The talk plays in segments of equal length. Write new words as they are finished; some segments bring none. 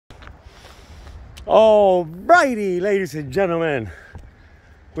Alrighty, ladies and gentlemen,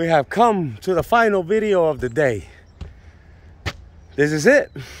 we have come to the final video of the day. This is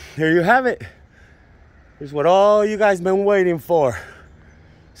it. Here you have it. This is what all you guys been waiting for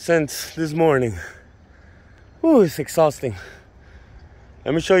since this morning. Ooh, it's exhausting.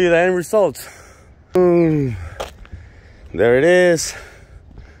 Let me show you the end results. There it is.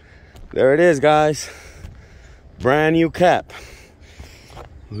 There it is, guys. Brand new cap.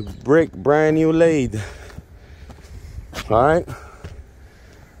 Brick, brand new laid. All right.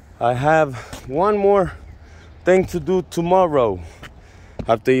 I have one more thing to do tomorrow.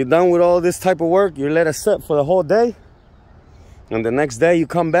 After you're done with all this type of work, you let it sit for the whole day. And the next day you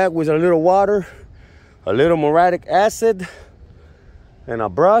come back with a little water, a little muriatic acid, and a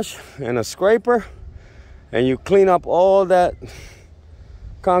brush and a scraper. And you clean up all that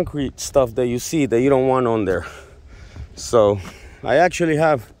concrete stuff that you see that you don't want on there. So I actually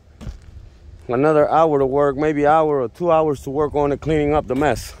have another hour to work, maybe hour or 2 hours to work on it, cleaning up the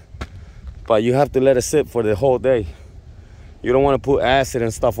mess. But you have to let it sit for the whole day. You don't want to put acid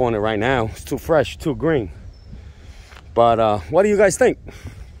and stuff on it right now. It's too fresh, too green. But what do you guys think?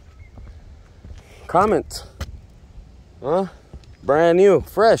 Comment. Huh? Brand new,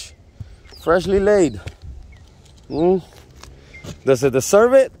 fresh, freshly laid. Does it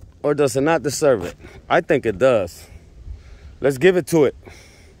deserve it or does it not deserve it? I think it does. Let's give it to it.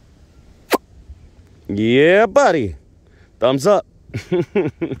 Yeah, buddy. Thumbs up.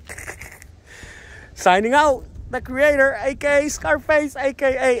 Signing out, the creator, aka Scarface,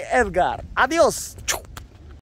 aka Edgar. Adios.